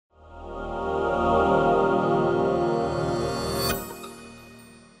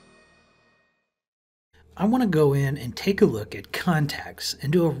I want to go in and take a look at contacts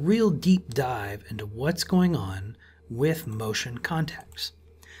and do a real deep dive into what's going on with motion contacts.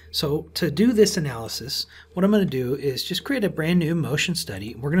 So to do this analysis, what I'm going to do is just create a brand new motion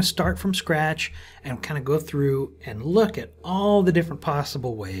study. We're going to start from scratch and kind of go through and look at all the different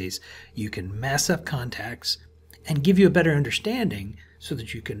possible ways you can mess up contacts and give you a better understanding so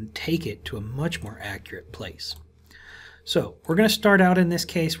that you can take it to a much more accurate place. So we're going to start out in this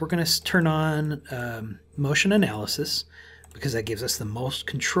case, we're going to turn on motion analysis because that gives us the most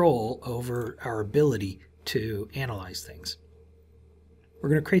control over our ability to analyze things. We're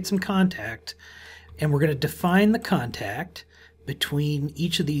going to create some contact, and we're going to define the contact between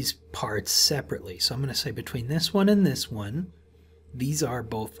each of these parts separately. So I'm going to say between this one and this one, these are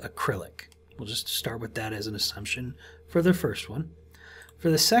both acrylic. We'll just start with that as an assumption for the first one. For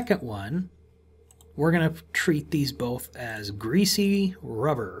the second one, we're going to treat these both as greasy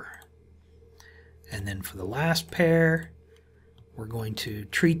rubber. And then for the last pair, we're going to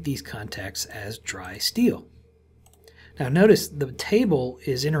treat these contacts as dry steel. Now notice the table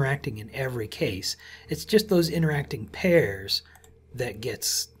is interacting in every case. It's just those interacting pairs that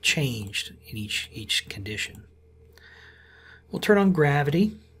gets changed in each condition. We'll turn on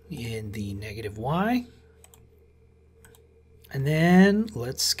gravity in the negative y, and then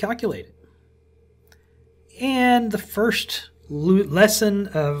let's calculate it. And the first lesson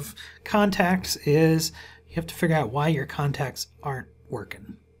of contacts is you have to figure out why your contacts aren't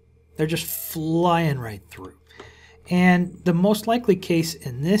working. They're just flying right through. And the most likely case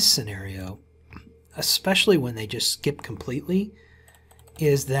in this scenario, especially when they just skip completely,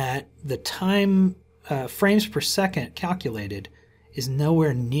 is that the time frames per second calculated is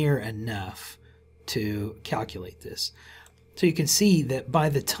nowhere near enough to calculate this. So you can see that by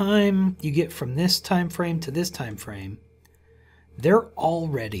the time you get from this time frame to this time frame, they're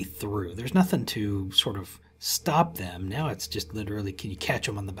already through. There's nothing to sort of stop them. Now it's just literally, can you catch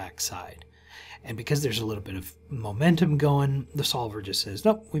them on the back side? And because there's a little bit of momentum going, the solver just says,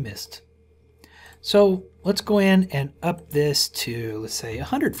 nope, we missed. So let's go in and up this to, let's say,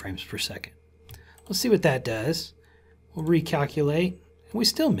 100 frames per second. Let's see what that does. We'll recalculate, and we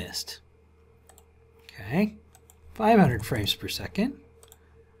still missed. Okay, 500 frames per second.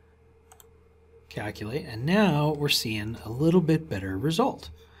 Calculate, and now we're seeing a little bit better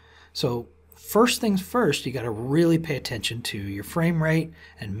result. So first things first, you got to really pay attention to your frame rate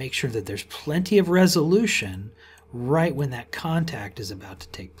and make sure that there's plenty of resolution right when that contact is about to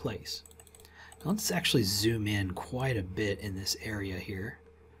take place. Now let's actually zoom in quite a bit in this area here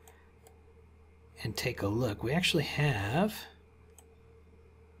and take a look. We actually have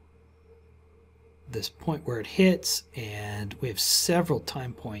this point where it hits, and we have several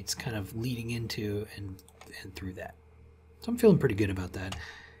time points kind of leading into and through that. So I'm feeling pretty good about that.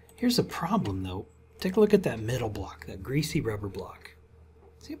 Here's the problem though. Take a look at that middle block, that greasy rubber block.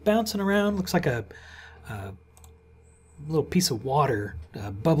 See it bouncing around? Looks like a little piece of water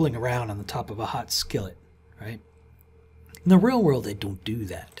bubbling around on the top of a hot skillet, right? In the real world, they don't do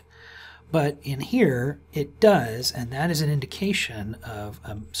that. But in here, it does, and that is an indication of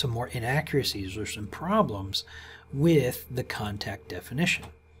some more inaccuracies or some problems with the contact definition.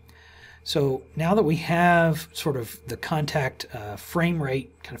 So now that we have sort of the contact frame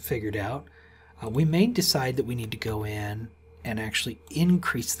rate kind of figured out, we may decide that we need to go in and actually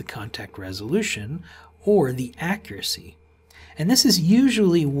increase the contact resolution or the accuracy. And this is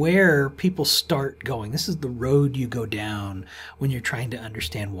usually where people start going. This is the road you go down when you're trying to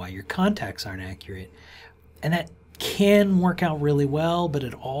understand why your contacts aren't accurate. And that can work out really well, but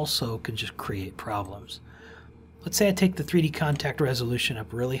it also can just create problems. Let's say I take the 3D contact resolution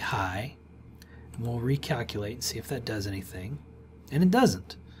up really high, and we'll recalculate and see if that does anything. And it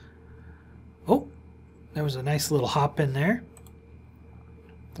doesn't. Oh, there was a nice little hop in there.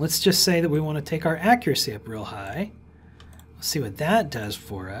 Let's just say that we want to take our accuracy up real high. Let's see what that does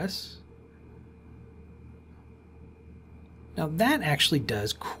for us. Now that actually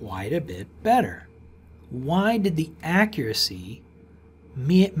does quite a bit better. Why did the accuracy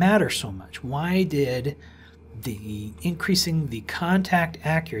matter so much? Why did the increasing the contact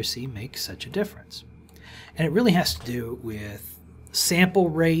accuracy make such a difference? And it really has to do with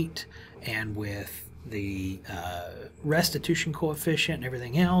sample rate and with the restitution coefficient and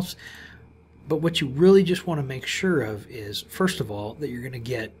everything else. But what you really just want to make sure of is, first of all, that you're going to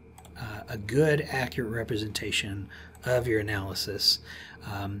get a good, accurate representation of your analysis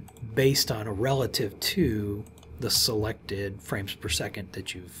based on a relative to the selected frames per second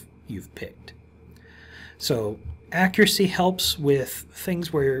that you've picked. So accuracy helps with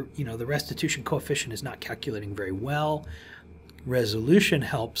things where, you know, the restitution coefficient is not calculating very well. Resolution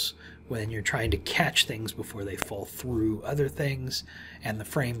helps when you're trying to catch things before they fall through other things, and the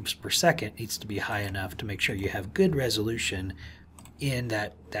frames per second needs to be high enough to make sure you have good resolution in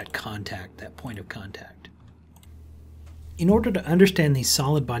that contact, that point of contact. In order to understand these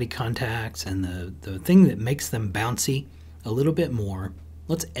solid body contacts and the thing that makes them bouncy a little bit more,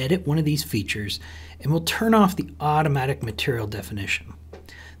 let's edit one of these features and we'll turn off the automatic material definition.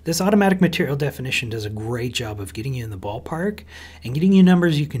 This automatic material definition does a great job of getting you in the ballpark and getting you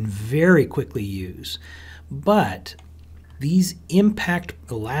numbers you can very quickly use. But these impact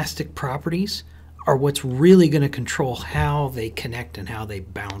elastic properties are what's really going to control how they connect and how they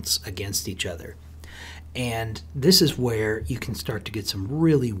bounce against each other. And this is where you can start to get some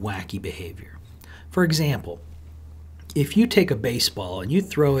really wacky behavior. For example, if you take a baseball and you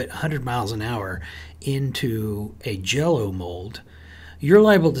throw it 100 miles an hour into a Jell-O mold, you're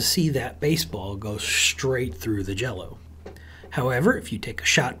liable to see that baseball go straight through the Jell-O. However, if you take a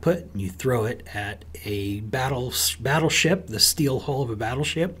shot put and you throw it at a battleship, the steel hull of a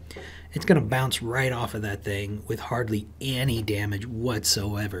battleship, it's going to bounce right off of that thing with hardly any damage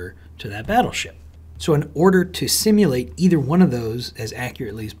whatsoever to that battleship. So in order to simulate either one of those as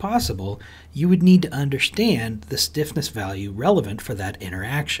accurately as possible, you would need to understand the stiffness value relevant for that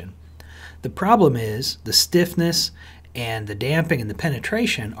interaction. The problem is the stiffness and the damping and the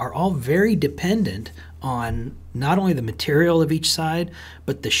penetration are all very dependent on not only the material of each side,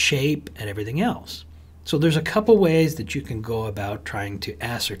 but the shape and everything else. So there's a couple ways that you can go about trying to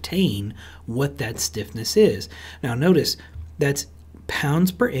ascertain what that stiffness is. Now notice that's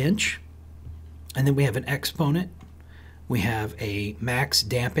pounds per inch. And then we have an exponent, we have a max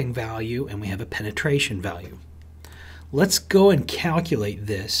damping value, and we have a penetration value. Let's go and calculate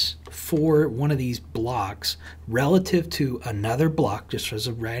this for one of these blocks relative to another block, just as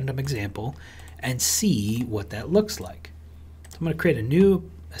a random example, and see what that looks like. So I'm going to create a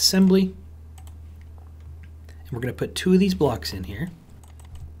new assembly, and we're going to put two of these blocks in here.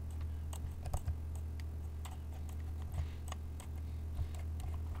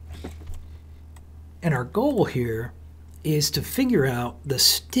 And our goal here is to figure out the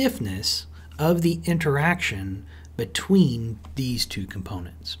stiffness of the interaction between these two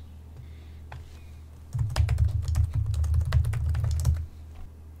components.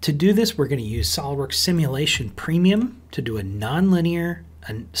 To do this, we're going to use SOLIDWORKS Simulation Premium to do a nonlinear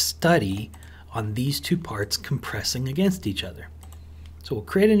study on these two parts compressing against each other. So we'll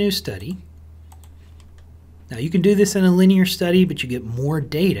create a new study. Now you can do this in a linear study, but you get more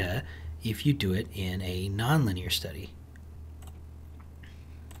data if you do it in a nonlinear study.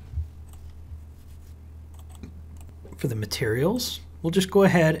 For the materials, we'll just go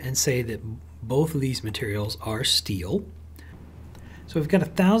ahead and say that both of these materials are steel. So we've got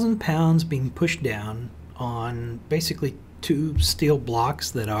 1,000 pounds being pushed down on basically two steel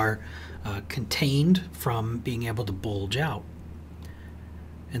blocks that are contained from being able to bulge out.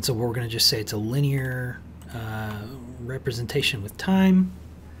 And so we're going to just say it's a linear representation with time.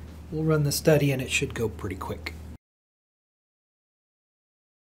 We'll run the study and it should go pretty quick.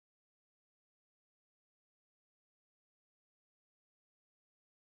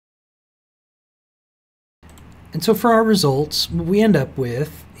 And so for our results, what we end up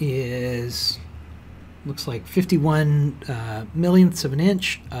with is, looks like 51 millionths of an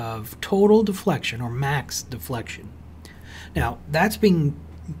inch of total deflection or max deflection. Now that's being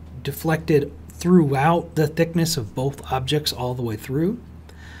deflected throughout the thickness of both objects all the way through.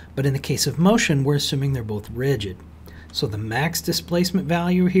 But in the case of motion, we're assuming they're both rigid. So the max displacement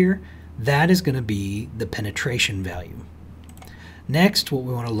value here, that is going to be the penetration value. Next, what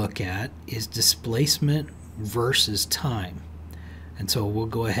we want to look at is displacement versus time. And so we'll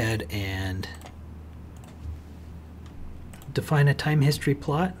go ahead and define a time history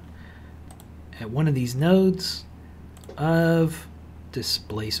plot at one of these nodes of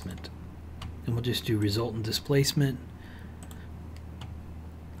displacement. And we'll just do resultant displacement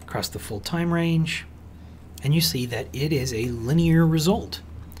across the full time range, and you see that it is a linear result.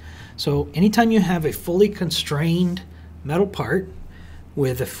 So anytime you have a fully constrained metal part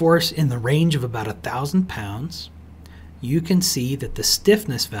with a force in the range of about 1,000 pounds, you can see that the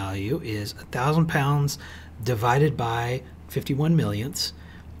stiffness value is 1,000 pounds divided by 51 millionths.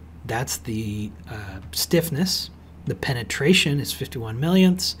 That's the stiffness. The penetration is 51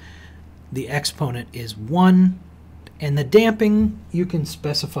 millionths. The exponent is 1. And the damping you can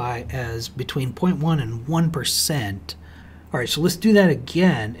specify as between 0.1 and 1%. All right, so let's do that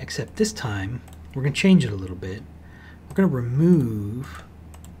again, except this time we're going to change it a little bit. We're going to remove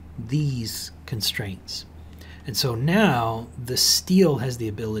these constraints. And so now the steel has the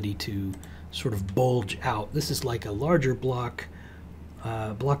ability to sort of bulge out. This is like a larger block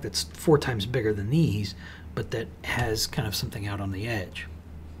block that's 4 times bigger than these, but that has kind of something out on the edge.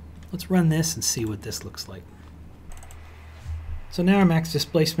 Let's run this and see what this looks like. So now our max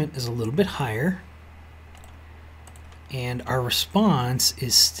displacement is a little bit higher, and our response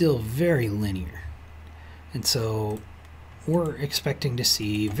is still very linear. And so we're expecting to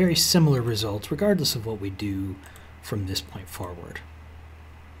see very similar results regardless of what we do from this point forward.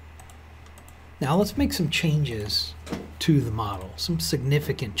 Now let's make some changes to the model, some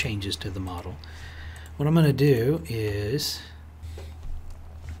significant changes to the model. What I'm going to do is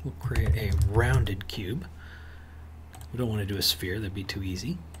we'll create a rounded cube. We don't want to do a sphere, that'd be too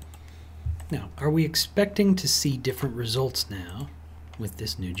easy. Now, are we expecting to see different results now with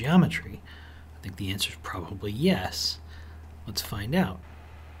this new geometry? I think the answer is probably yes. Let's find out.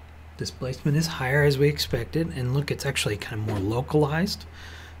 Displacement is higher as we expected, and look, it's actually kind of more localized.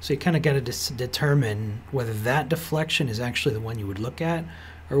 So you kind of got to determine whether that deflection is actually the one you would look at,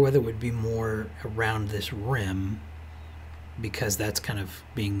 or whether it would be more around this rim because that's kind of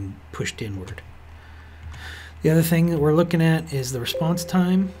being pushed inward. The other thing that we're looking at is the response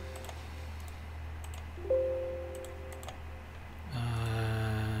time.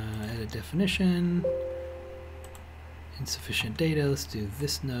 Edit definition. Insufficient data. Let's do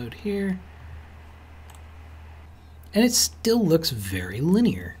this node here. And it still looks very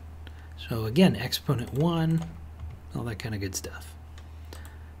linear. So again, exponent 1, all that kind of good stuff.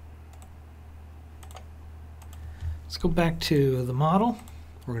 Let's go back to the model.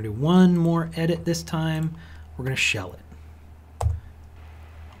 We're going to do one more edit this time. We're going to shell it.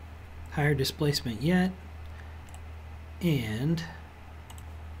 Higher displacement yet. And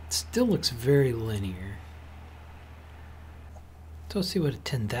it still looks very linear. So let's see what a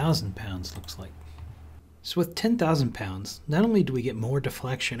 10,000 pounds looks like. So with 10,000 pounds, not only do we get more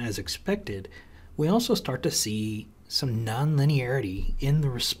deflection as expected, we also start to see some nonlinearity in the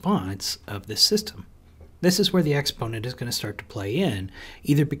response of this system. This is where the exponent is going to start to play in,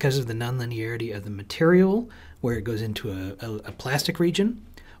 either because of the nonlinearity of the material, where it goes into a plastic region,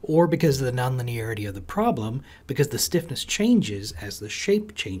 or because of the nonlinearity of the problem, because the stiffness changes as the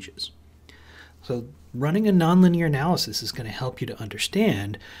shape changes. So running a nonlinear analysis is going to help you to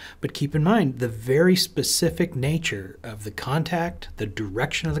understand, but keep in mind the very specific nature of the contact, the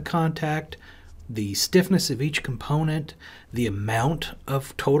direction of the contact, the stiffness of each component, the amount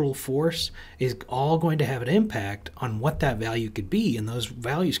of total force is all going to have an impact on what that value could be, and those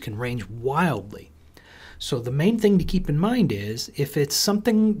values can range wildly. So the main thing to keep in mind is if it's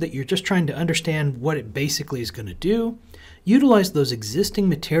something that you're just trying to understand what it basically is going to do, utilize those existing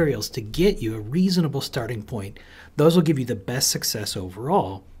materials to get you a reasonable starting point. Those will give you the best success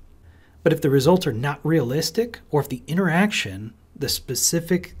overall. But if the results are not realistic, or if the interaction, the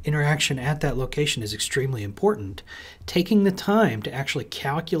specific interaction at that location is extremely important, taking the time to actually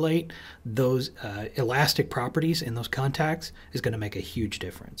calculate those elastic properties in those contacts is going to make a huge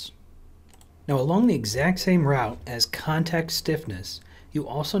difference. Now, along the exact same route as contact stiffness, you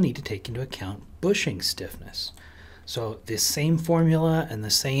also need to take into account bushing stiffness. So this same formula and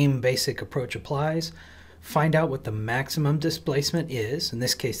the same basic approach applies. Find out what the maximum displacement is. In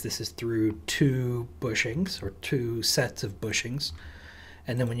this case, this is through 2 bushings, or 2 sets of bushings.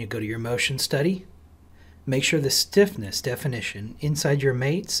 And then when you go to your motion study, make sure the stiffness definition inside your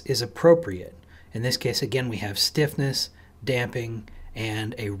mates is appropriate. In this case, again, we have stiffness, damping,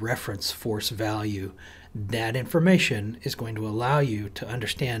 and a reference force value. That information is going to allow you to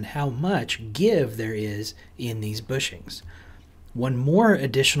understand how much give there is in these bushings. One more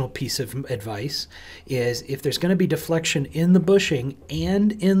additional piece of advice is if there's going to be deflection in the bushing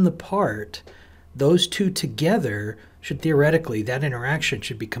and in the part, those two together should theoretically, that interaction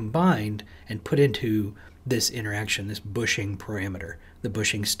should be combined and put into this interaction, this bushing parameter, the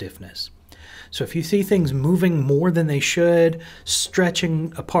bushing stiffness. So if you see things moving more than they should,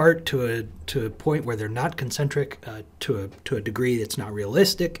 stretching apart to a point where they're not concentric to a degree that's not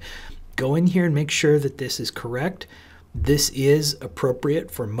realistic, go in here and make sure that this is correct. This is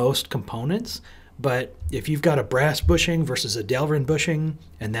appropriate for most components, but if you've got a brass bushing versus a Delrin bushing,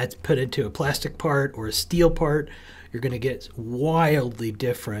 and that's put into a plastic part or a steel part, you're going to get wildly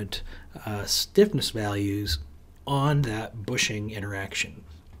different stiffness values on that bushing interaction.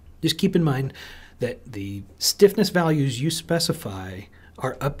 Just keep in mind that the stiffness values you specify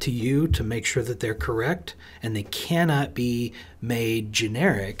are up to you to make sure that they're correct, and they cannot be made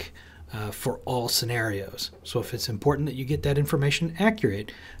generic for all scenarios. So if it's important that you get that information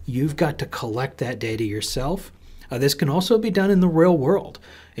accurate, you've got to collect that data yourself. This can also be done in the real world.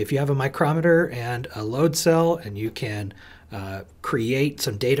 If you have a micrometer and a load cell and you can create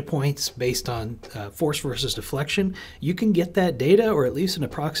some data points based on force versus deflection, you can get that data, or at least an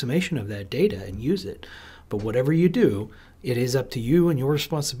approximation of that data, and use it. But whatever you do, it is up to you and your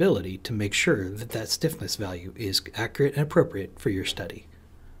responsibility to make sure that that stiffness value is accurate and appropriate for your study.